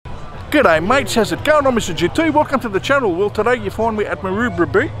G'day mates, how's it going? I'm Mr. G2, welcome to the channel. Well, today you find me at Maroubra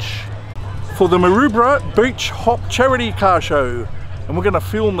Beach for the Maroubra Beach Hop Charity Car Show. And we're going to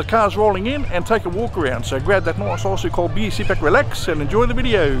film the cars rolling in and take a walk around. So grab that nice icy cold beer, sit back, relax and enjoy the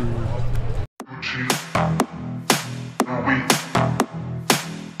video.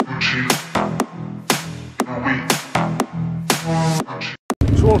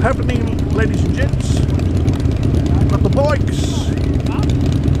 It's all happening, ladies and gents. Got the bikes,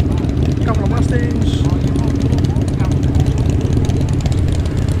 a couple of Mustangs,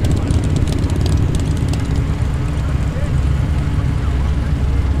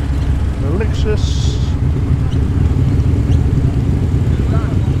 the Lexus,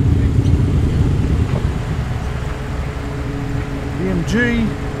 BMG,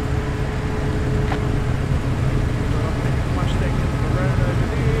 Mustang in the road over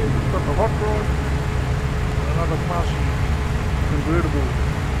there, got the hot rod, another Plus convertible.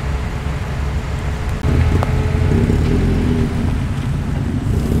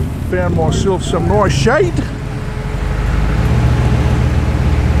 Found myself some nice shade. It's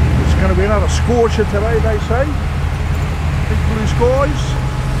going to be another scorcher today, they say. Big blue skies,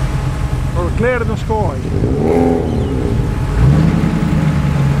 or a cloud in the sky.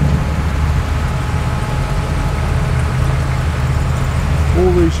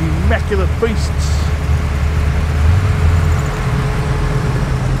 All these immaculate beasts.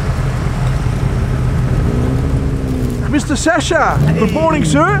 Mr. Sasha, hey. Good morning,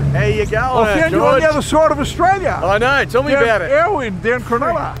 sir. How you going? I found you on the other side of Australia. I know, tell me about it. Down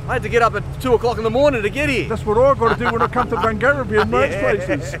Cronulla. I had to get up at 2 o'clock in the morning to get here. That's what I've got to do when I come to Bungaribee and those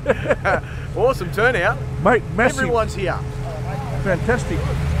places. Awesome turnout. Mate, massive. Everyone's here. Fantastic.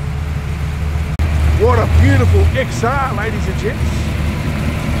 What a beautiful XR, ladies and gents.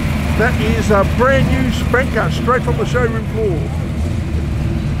 That is a brand new spanker, straight from the showroom floor.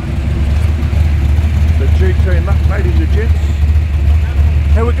 The GT nut, ladies and gents.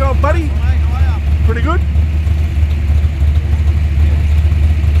 How we going, buddy? Pretty good?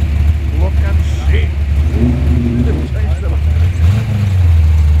 Look and see.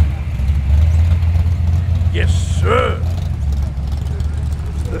 Yes, sir.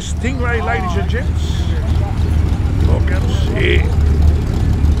 The Stingray, ladies and gents. Look and see.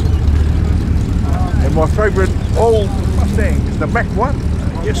 And my favourite old Mustang is the Mach 1.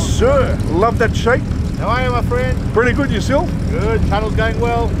 Yes, sir. Love that shape. How are you, my friend? Pretty good, yourself? Good, tunnel's going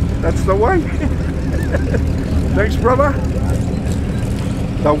well. That's the way. Thanks, brother.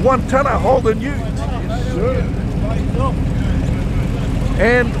 The 1 tonner holding you. Yes, sir.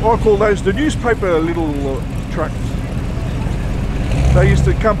 And I call those the newspaper little trucks. They used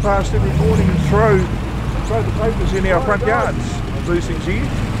to come past every morning and throw the papers in our front yards. These things here.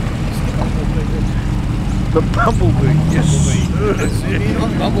 The Bumblebee, yes.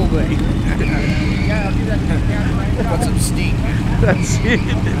 Bumblebee. Got some sting. That's it.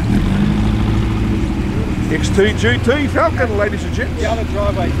 XT GT Falcon, ladies and gents. The other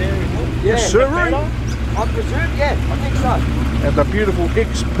driveway's there, isn't it? Yes, sir. I presume, yeah, I think so. And the beautiful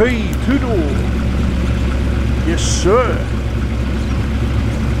XP 2-door. Yes, sir.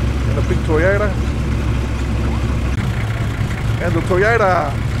 And a big Toyota. And the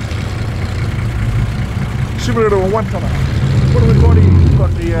Toyota. Similar to a 1 tonner. What have we got here? We've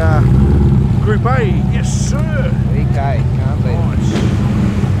got the Group A. Yes, sir. EK, can't beat nice.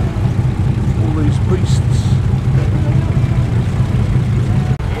 All these beasts.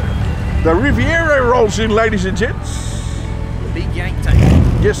 The Riviera rolls in, ladies and gents. The big yank tape.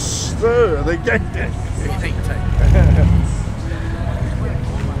 Yes, sir. The yank tape. Yank tape.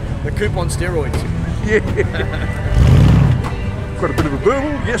 The coupe on steroids. Yeah. Got a bit of a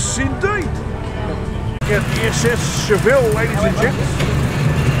burble. Yes, indeed. At the SS Chevelle, ladies and gents.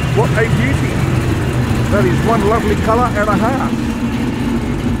 What a beauty. That is one lovely colour and a half.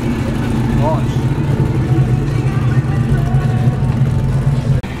 Nice.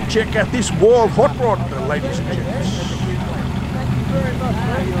 Check out this wild hot rod, ladies and gents.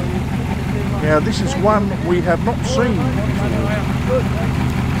 Now this is one we have not seen before.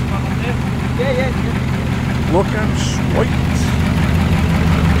 Looking sweet.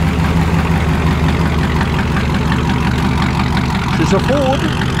 She's a Ford.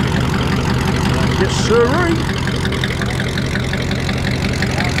 Yes, sirree.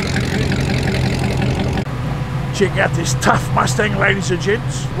 Check out this tough Mustang, ladies and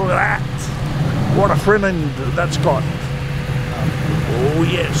gents. Look at that. What a front end that's got. Oh,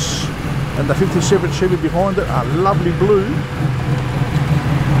 yes. And the 57 Chevy behind it, a lovely blue.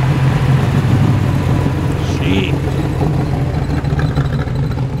 See.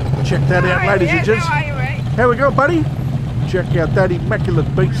 Check that out, ladies and gents. How we go, buddy? Check out that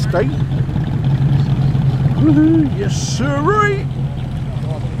immaculate beast, eh? Woohoo, yes sirree!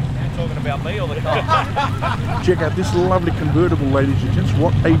 Talking about me all the time. Check out this lovely convertible, ladies and gents.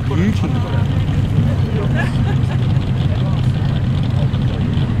 What a beauty!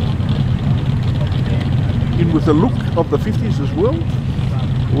 In with the look of the 50s as well.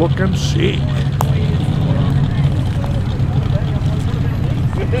 Looking sick.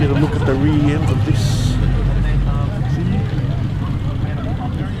 Get a look at the rear end of this.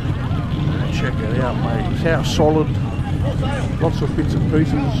 Check it out, mate. How solid. Lots of bits and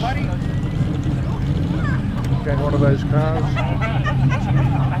pieces. Okay, one of those cars.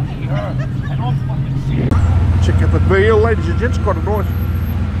 Check out the VL, ladies and gents. Quite a nice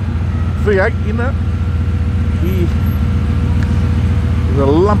V8 in that. Here, the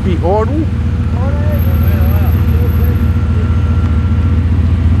lumpy idle.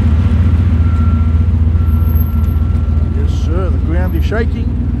 Yes, sir. The ground is shaking.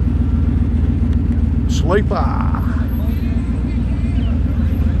 Sleeper.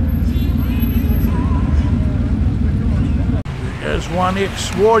 There's one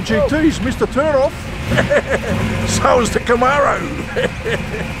XYGT's Mr. Turnoff. So is the Camaro.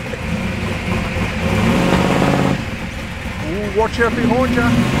 Ooh, watch out behind you.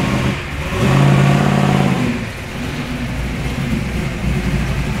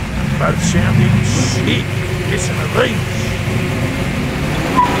 Both sounding sick. Listen to these.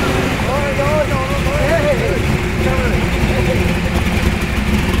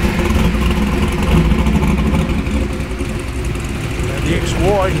 The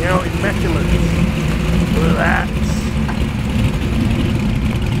XY now immaculate. Look at that.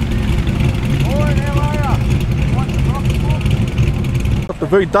 Got the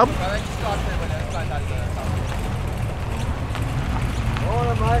V-dub.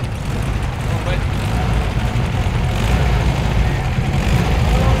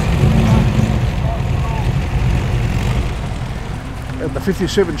 And the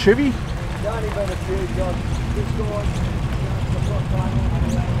 57 Chevy.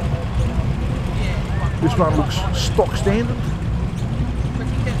 This one looks stock standard.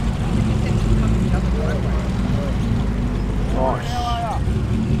 Nice.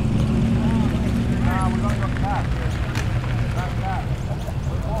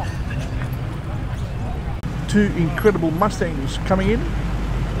 Two incredible Mustangs coming in.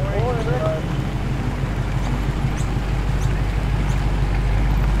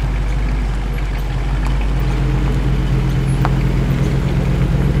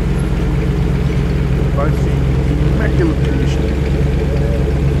 Both in immaculate condition.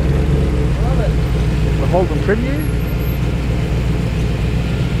 The Holden Premier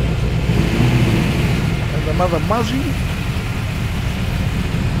and the Mother Muzzy.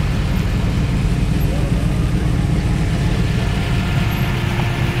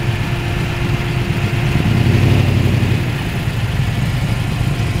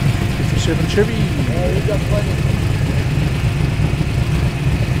 Chevy.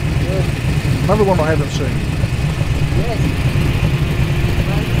 Another one I haven't seen.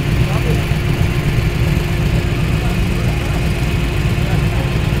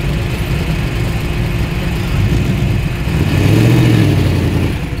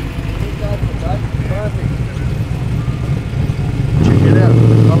 Check it out.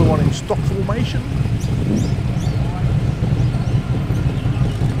 Another one in stock formation.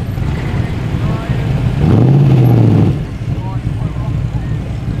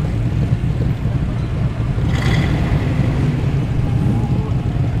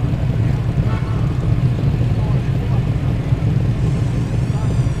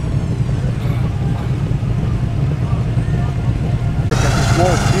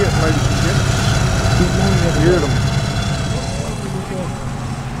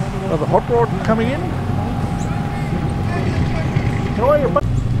 Another hot rod coming in. How are you? Both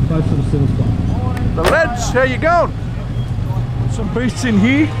for the silver spot. The lads, how you going? Some beasts in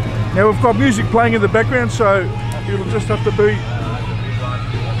here. Now we've got music playing in the background, so it'll just have to be.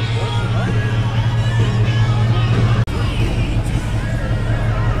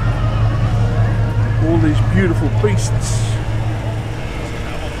 All these beautiful beasts.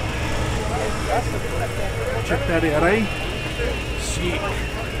 Check that out, eh? Sick.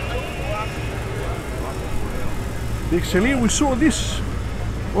 The Excelia, we saw this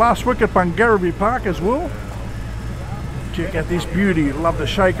last week at Bungaribee Park as well. Check out this beauty. Love the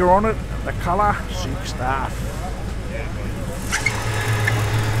shaker on it. The colour, sick stuff.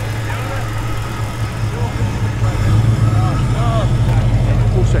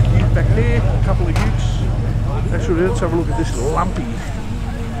 Of course, that ute back there, a couple of utes. Actually, let's have a look at this lumpy.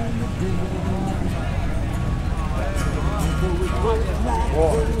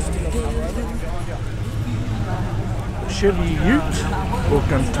 Chevy Ute,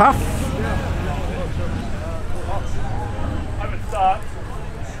 looking tough.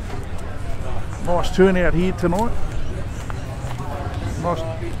 Nice turnout here tonight. Nice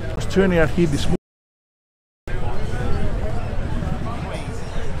turnout here this morning.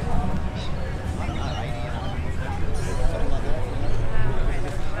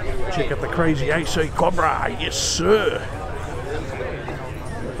 Check out the crazy AC Cobra, yes sir.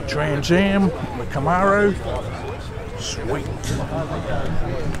 The Trans Am, the Camaro, sweet.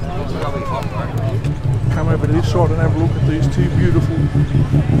 Come over to this side and have a look at these two beautiful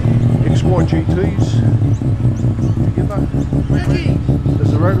XY GTs together. As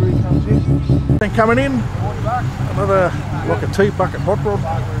the rotary comes in. Then coming in, another like a T-bucket hot rod.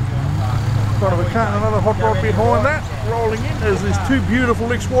 Front of a car, another hot rod behind that, rolling in. There's these two beautiful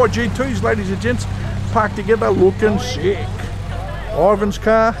XY GTs, ladies and gents, parked together, looking sick. Ivan's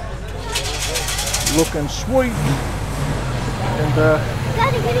car, looking sweet. And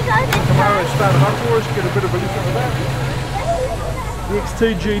Camaro started up for us, get a bit of a lift of that. The X2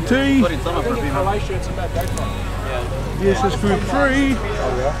 GT, the SS Group 3,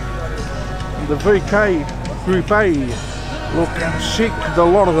 and the VK Group A, looking sick, the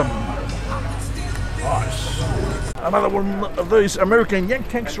lot of them. Nice. Another one of these American Yank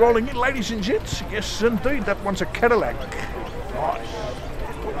tanks rolling in, ladies and gents. Yes indeed, that one's a Cadillac. Nice.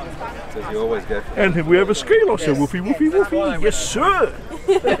 You always go. And we have a ski loster, woofy woofy woofy. Yes sir.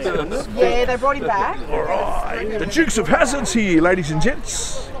 Yeah, they brought him back. Alright, the Dukes of Hazzard's here, ladies and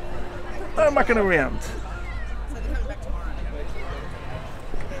gents. No mucking around.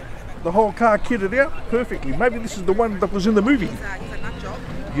 The whole car kitted out perfectly. Maybe this is the one that was in the movie.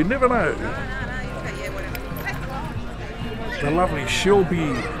 You never know. The lovely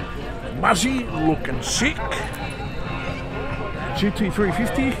Shelby Muzzy, looking sick.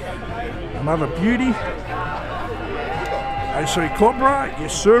 GT350, another beauty. AC Cobra,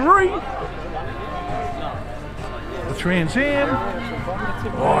 yes sirree. The Trans Am.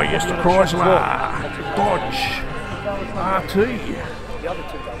 Oh yes, the Chrysler. Dodge. RT.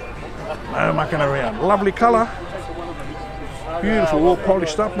 No mucking around. Lovely colour. Beautiful, all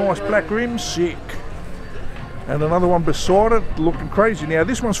polished up, nice black rims, sick. And another one beside it, looking crazy. Now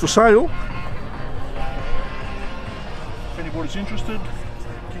this one's for sale. If anybody's interested,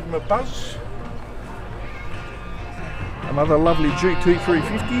 give them a buzz. Another lovely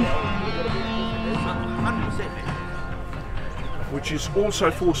GT350, which is also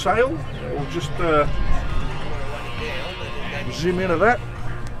for sale. We'll just zoom into that.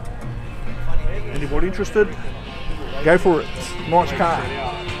 Anybody interested? Go for it. Nice car.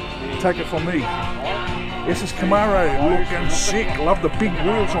 Take it from me. This is Camaro, looking sick. Love the big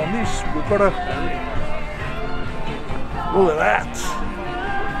wheels on this. We've got a look at that.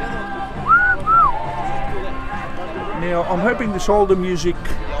 Now I'm hoping this older music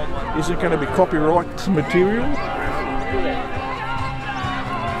isn't going to be copyright material.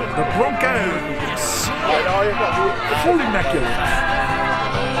 The Bronco, yes, full immaculate.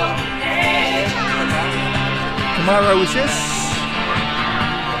 Camaro SS,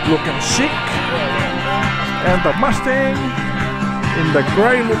 looking sick. And the Mustang in the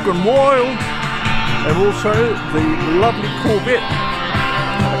grey looking wild, and also the lovely Corvette.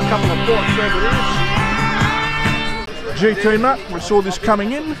 A couple of bikes over there. GT Nut, we saw this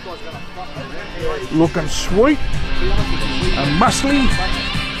coming in, looking sweet and muscly.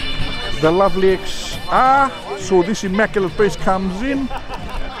 The lovely XR, saw this immaculate beast comes in.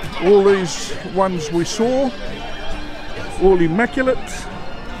 All these ones we saw, all immaculate.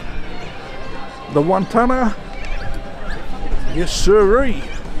 The 1-tonner, yes sirree.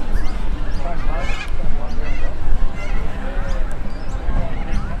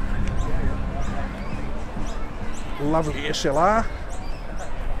 Lovely SLR.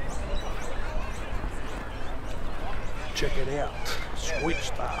 Check it out, sweet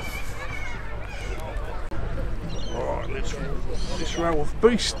stuff. Alright, let's this row of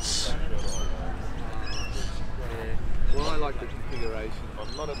beasts. Well, I like the configuration.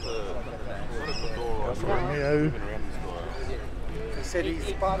 I'm not at the door. Alfa Romeo. He said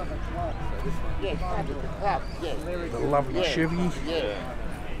he's part of it. Yeah, part of the club. Yeah. The lovely Chevy.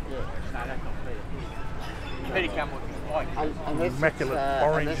 Immaculate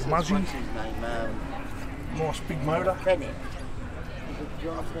orange muzzy. Nice big motor.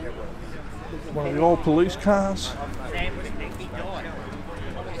 One of the old police cars.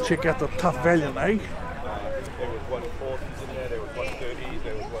 Check out the tough Valiant, eh? There was 140s in there, there was 130s,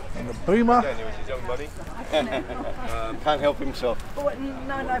 there was one. And the Beamer. There was his young buddy. Can't help himself. Oh,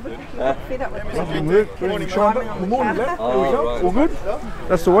 no, we're fed up with it. Lovely work. Good morning, lad. There we go. All good?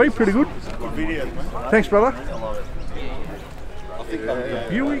 That's the way, pretty good. Good video, mate. Thanks, brother.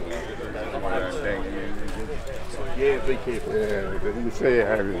 Buick. Yeah, be careful. Yeah, but you see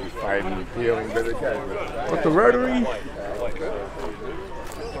how it's fading and peeling, but it goes. Got the rotary.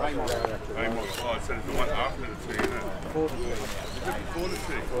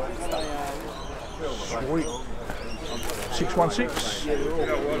 Sweet. 616.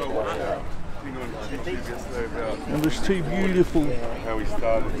 And there's two beautiful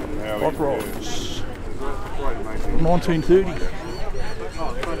hot rods. 1930.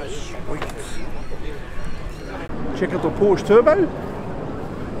 Sweet. Check out the Porsche Turbo.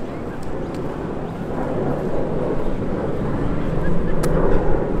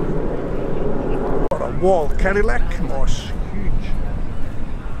 What a wild Cadillac. Nice, huge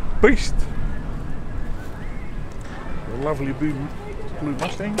beast. A lovely blue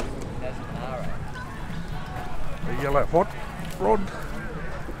Mustang. A yellow hot rod.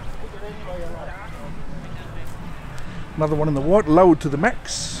 Another one in the white, lowered to the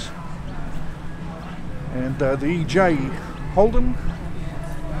max. And the EJ Holden.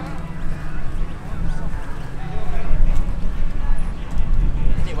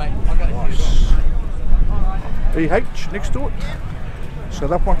 Nice. EH next to it. So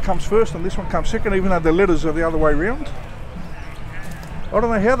that one comes first and this one comes second, even though the letters are the other way around. I don't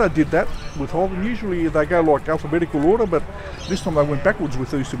know how they did that with Holden. Usually they go like alphabetical order, but this time they went backwards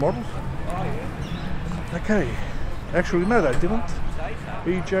with these two models. Okay. Actually, no, they didn't.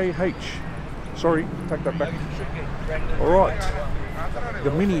 EJH. Sorry, take that back. Alright.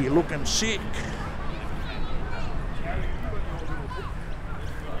 The Mini looking sick.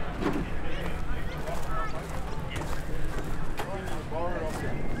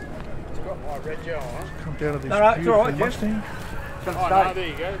 Come down to this beautiful Mustang. There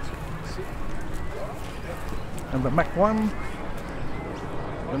you go. And the Mach 1.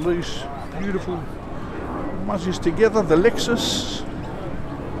 And these beautiful Muzzies together, the Lexus.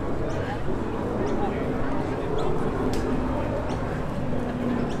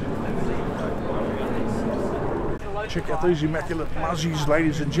 Check out these immaculate Muzzies,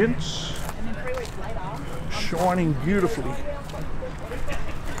 ladies and gents. Shining beautifully.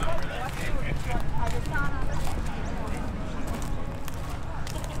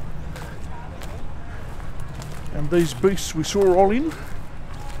 And these beasts we saw all in.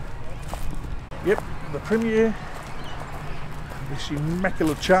 Yep, the Premier. This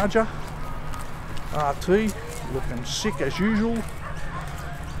immaculate Charger. RT, looking sick as usual.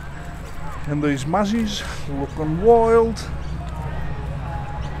 And these Muzzies, looking wild.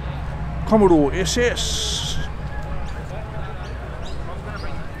 Commodore SS.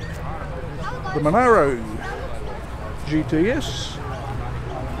 The Monaro GTS.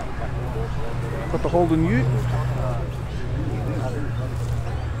 Got the Holden Ute.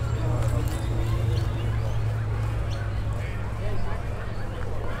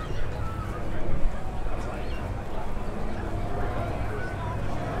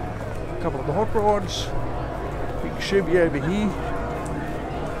 Couple of the hot rods, big Chevy over here.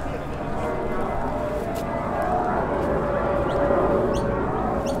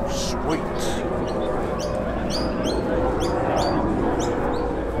 Sweet.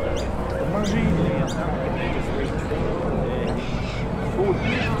 The Muzzy. Ford.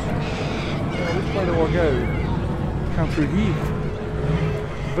 Now which way do I go? Come through here.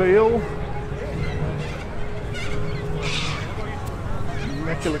 VL.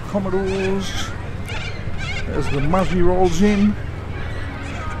 Immaculate Commodores as the Muzzy rolls in.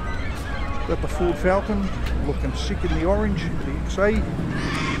 Got the Ford Falcon looking sick in the orange, the XA.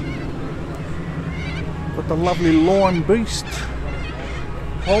 Got the lovely Lime Beast,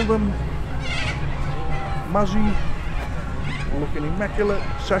 Holden, Muzzy looking immaculate,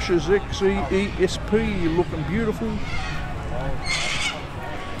 Sasha's XE ESP looking beautiful.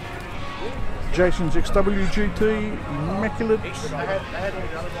 Jason's XW GT, immaculate. This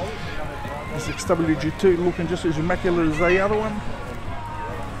XW GT looking just as immaculate as the other one.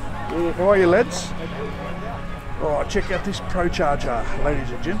 How are you, lads? Oh, check out this Pro Charger,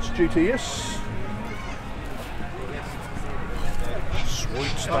 ladies and gents, GTS.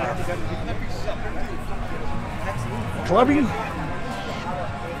 Sweet stuff. Clubby.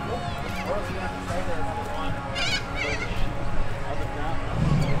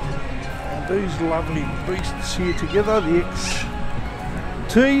 These lovely beasts here together, the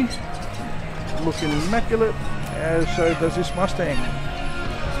XT looking immaculate, as so does this Mustang.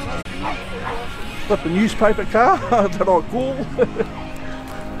 Got the newspaper car that I call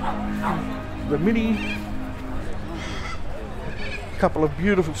the Mini. Couple of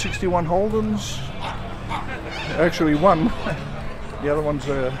beautiful 61 Holdens. Actually one. The other one's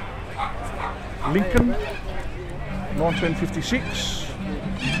a Lincoln 1956.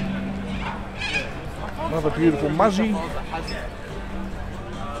 Another beautiful Muzzy.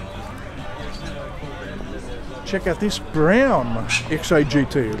 Check out this brown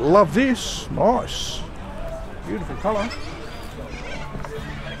XAGT. Love this. Nice. Beautiful colour.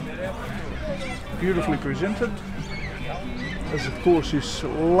 Beautifully presented. There's of course this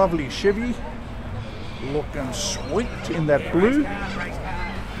lovely Chevy. Looking sweet in that blue.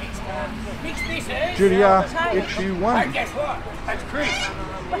 GDR XU1. Guess what? That's Chris.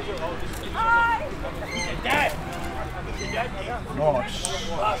 Nice.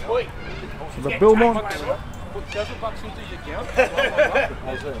 Last week. The Belmont. Put $7 into your account.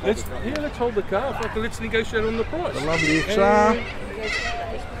 Let's hold the car. Let's negotiate on the price. The lovely XR.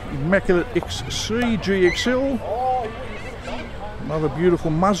 Immaculate XC GXL. Another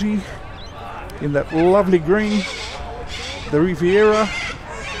beautiful Muzzy in that lovely green. The Riviera.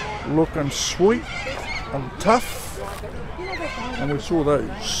 Looking sweet and tough. And we saw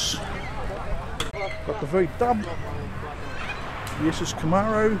those. Got the V-Dub. The SS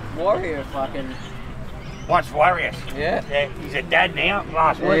Camaro. Warrior fucking. What's Warriors? Yeah. Yeah, he's a dad now.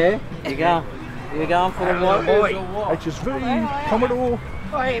 Last week. Yeah. You going for the Little boy. HSV, Commodore.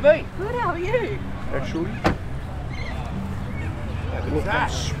 Oh, hey, me. Good, how are you? Actually. Looking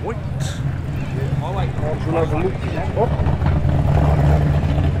sweet. We'll have a look. Oh.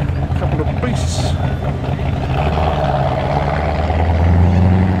 Couple of beasts.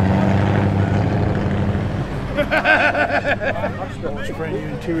 Nice brand new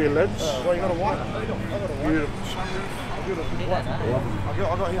interior, lads. Well, you got a white? Beautiful. I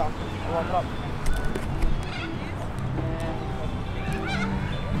got here. I'll wipe it up.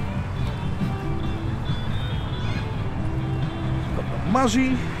 Muzzy,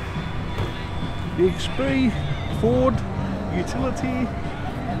 the XP, Ford, utility,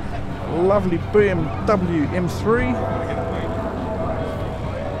 lovely BMW M3,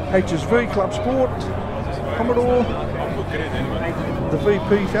 HSV Club Sport, Commodore, the VP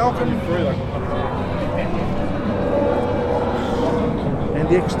Falcon, and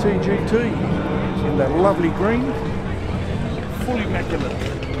the XT-GT in that lovely green, fully immaculate.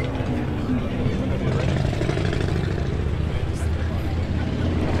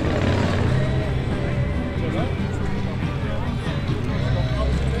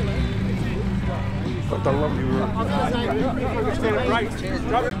 Got the lovely room.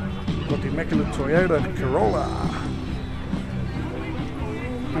 Got the immaculate Toyota Corolla.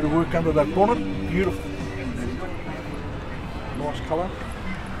 Bit of work under that bonnet. Beautiful. Nice colour.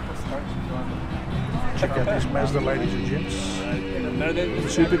 Check out this Mazda, ladies and gents.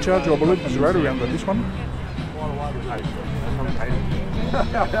 The supercharger, I believe there's a rotor around this one.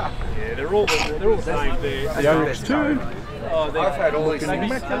 Yeah, they're all the same there. The RX2. Oh, I've had all these Looking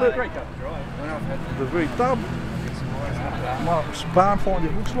immaculate. Great car to drive. The V-Dub. Nice barn find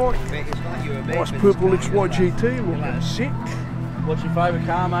it looks like. Nice purple XY GT looking sick. What's your favourite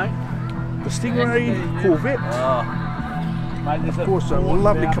car, mate? The Stingray Corvette. Mate, Of course, a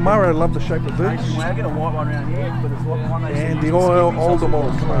lovely Camaro. Love the shape of these. wagon, a white one around here, but it's what one they And the older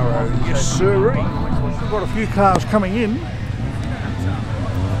model Camaro. Yes, sir. Got a few cars coming in.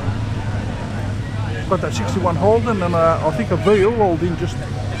 Got that 61 Holden and I think a Veal rolled in just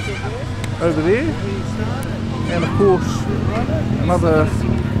over there. And of course, another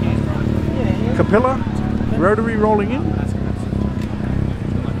Capella rotary rolling in.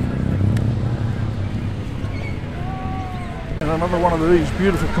 And another one of these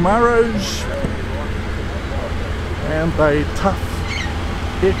beautiful Camaros. And a tough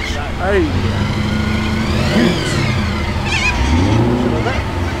XA.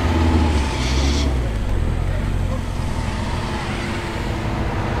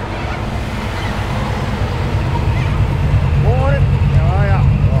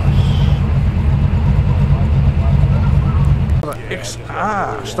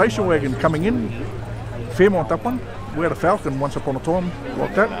 XR station wagon coming in. Fairmont, that one. We had a Falcon once upon a time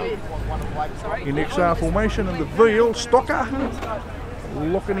like that in XR formation, and the Veal Stocker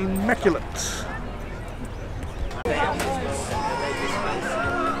looking immaculate.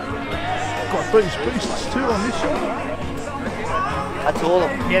 Got these beasts too on this side. That's all of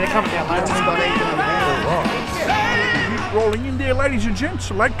them. Yeah, they're coming down, mate. Keep rolling in there, ladies and gents.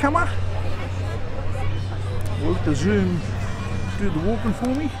 Latecomer. We'll let the zoom do the walking for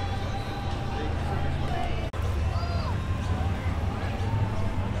me.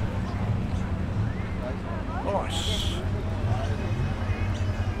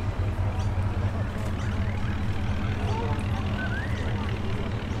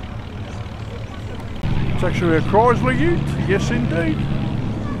 Actually a Chrysler ute, yes indeed.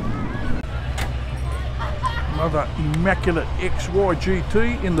 Another immaculate XY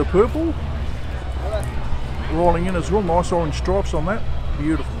GT in the purple. Rolling in as well, nice orange stripes on that,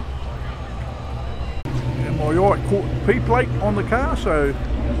 beautiful. And my eye caught P plate on the car, so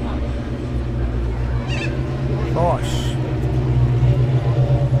nice.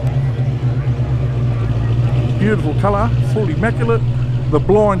 Beautiful colour, full immaculate. The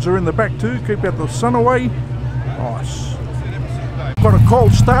blinds are in the back too, keep out the sun away. Nice. Got a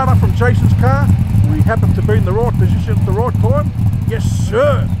cold starter from Jason's car. We happen to be in the right position at the right time. Yes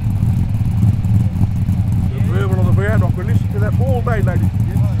sir. The verbal on the ground, I could listen to that all day, ladies and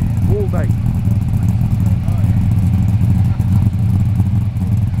gents. All day.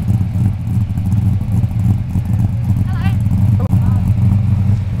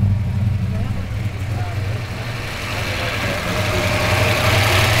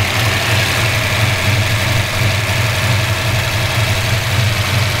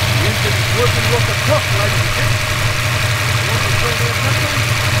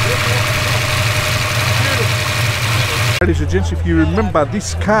 Ladies and gents, if you remember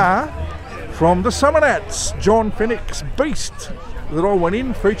this car from the Summer Nats, John Fennick's Beast that I went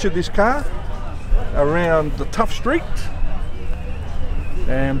in, featured this car around the Tough Street,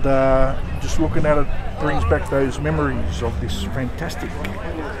 and just looking at it brings back those memories of this fantastic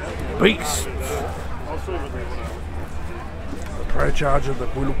Beast. The Pro Charger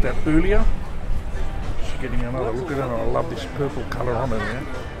that we looked at earlier, just getting another look at it, and I love this purple colour on it there.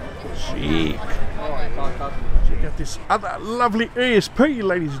 Sick. Check out this other lovely ESP,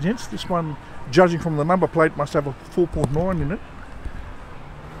 ladies and gents. This one, judging from the number plate, must have a 4.9 in it.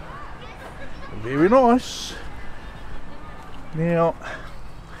 Very nice. Now,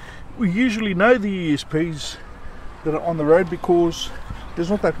 we usually know the ESPs that are on the road because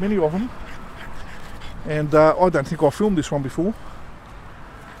there's not that many of them. And I don't think I filmed this one before.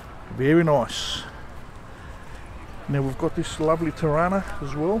 Very nice. Now we've got this lovely Tirana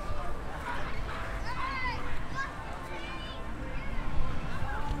as well.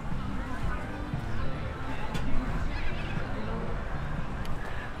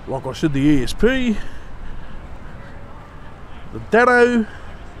 Like I said, the ESP, the Dado,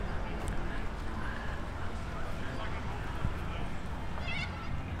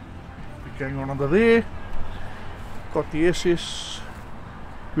 going on under there, got the SS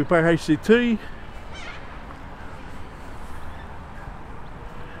Coupe HCT,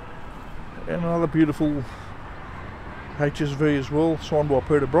 and another beautiful HSV as well, signed by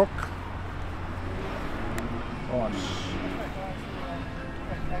Peter Brock. Nice.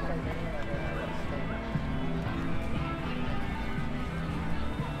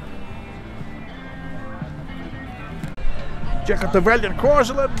 Check out the Valiant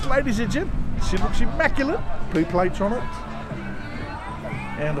Chrysler, ladies and gents. She looks immaculate. P plates on it,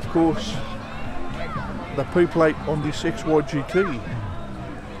 and of course the P plate on this XY GT.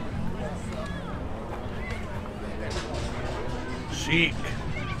 Sick.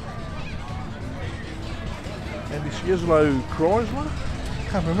 And this yellow Chrysler.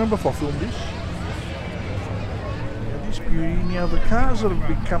 Can't remember if I filmed this. Now this beauty. Now the cars that have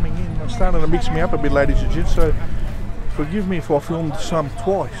been coming in are starting to mix me up a bit, ladies and gents. So forgive me if I filmed some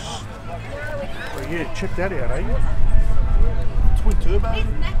twice. But yeah, check that out, eh? Twin turbo.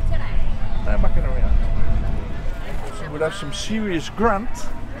 No mucking around. So we'll have some serious grunt.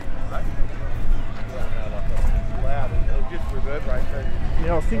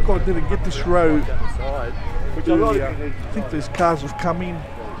 Yeah, I think I didn't get this road. I think these cars have come in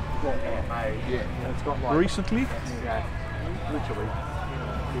recently. Literally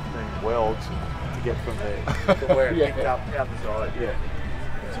 15 welds to get from there to where it picked up out the side. Yeah.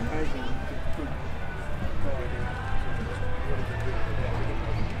 It's amazing.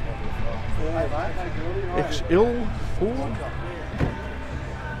 XL Ford.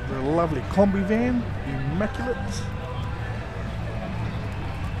 The lovely combi van, immaculate.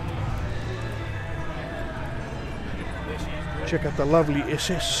 Check out the lovely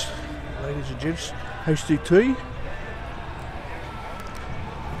SS, ladies and gents, HDT.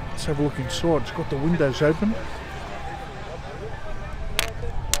 Let's have a look inside. It's got the windows open.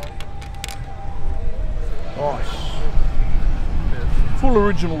 Nice. Full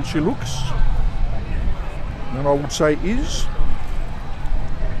original she looks. And I would say is.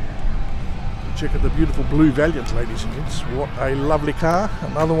 Check out the beautiful blue Valiant, ladies and gents. What a lovely car.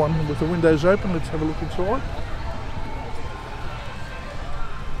 Another one with the windows open. Let's have a look inside.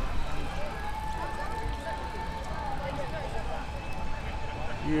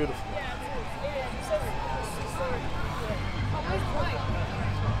 Beautiful.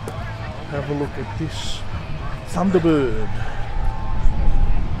 Have a look at this Thunderbird.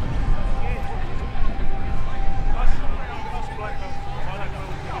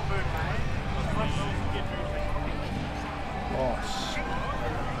 Nice.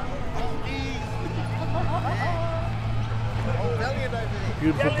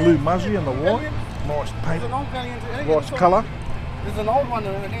 Beautiful blue muzzy and the white. Nice paint. Nice colour. There's an old one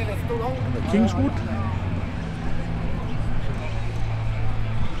over there that's still old. And the Kingswood.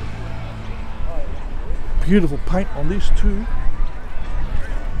 Beautiful paint on this too.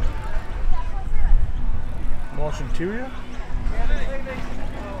 Nice interior.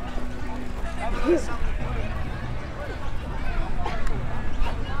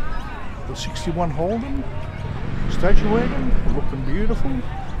 The 61 Holden station wagon, looking beautiful.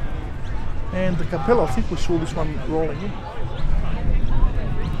 And the Capella, I think we saw this one rolling in.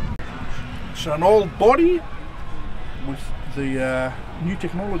 So an old body with the new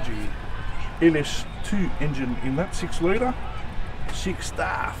technology LS2 engine in that, 6 litre, 6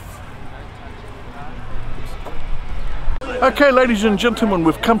 staff. Okay, ladies and gentlemen,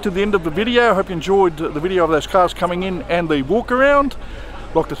 we've come to the end of the video. I hope you enjoyed the video of those cars coming in and the walk around.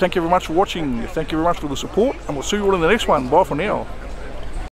 I'd like to thank you very much for watching. Thank you very much for the support, and we'll see you all in the next one. Bye for now.